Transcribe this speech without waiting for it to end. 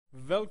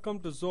Welcome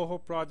to Zoho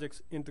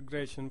Projects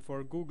integration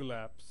for Google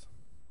Apps.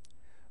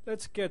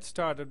 Let's get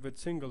started with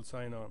single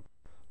sign-on.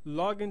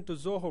 Log into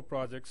Zoho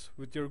Projects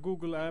with your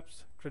Google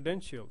Apps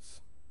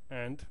credentials,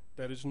 and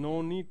there is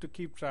no need to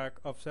keep track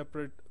of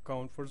separate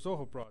account for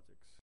Zoho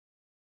Projects.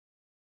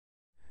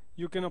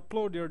 You can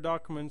upload your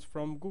documents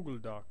from Google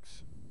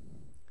Docs.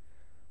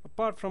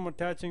 Apart from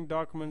attaching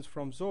documents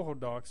from Zoho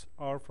Docs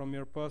or from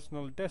your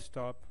personal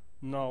desktop,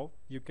 now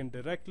you can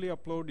directly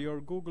upload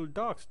your Google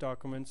Docs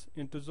documents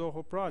into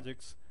Zoho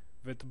Projects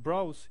with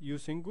Browse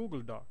using Google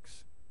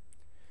Docs.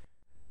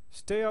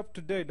 Stay up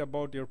to date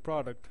about your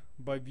product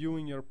by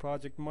viewing your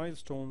project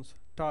milestones,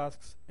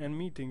 tasks, and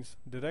meetings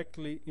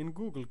directly in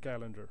Google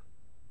Calendar.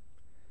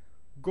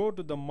 Go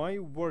to the My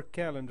Work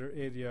Calendar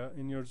area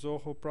in your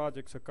Zoho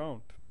Projects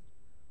account.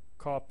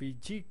 Copy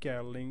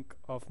GCal link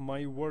of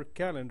My Work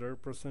Calendar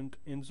present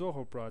in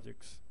Zoho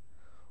Projects.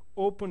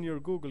 Open your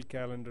Google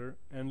Calendar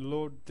and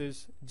load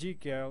this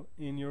GCal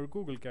in your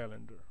Google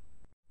Calendar.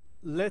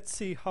 Let's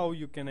see how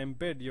you can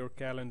embed your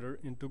calendar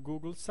into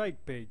Google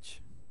site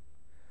page.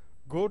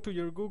 Go to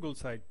your Google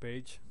site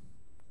page,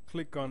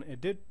 click on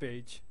Edit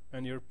Page,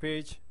 and your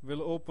page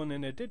will open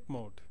in edit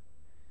mode.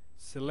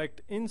 Select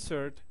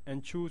Insert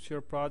and choose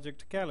your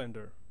project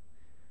calendar.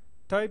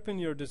 Type in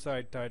your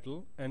desired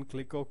title and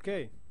click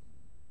OK.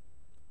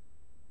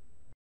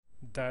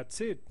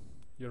 That's it.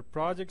 Your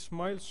project's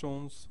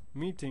milestones,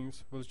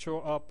 meetings will show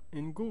up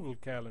in Google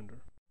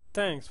Calendar.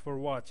 Thanks for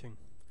watching.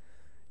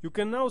 You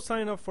can now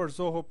sign up for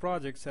Zoho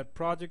Projects at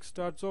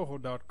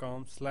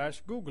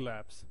projects.zoho.com/Google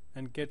Apps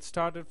and get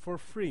started for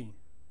free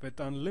with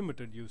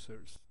unlimited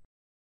users.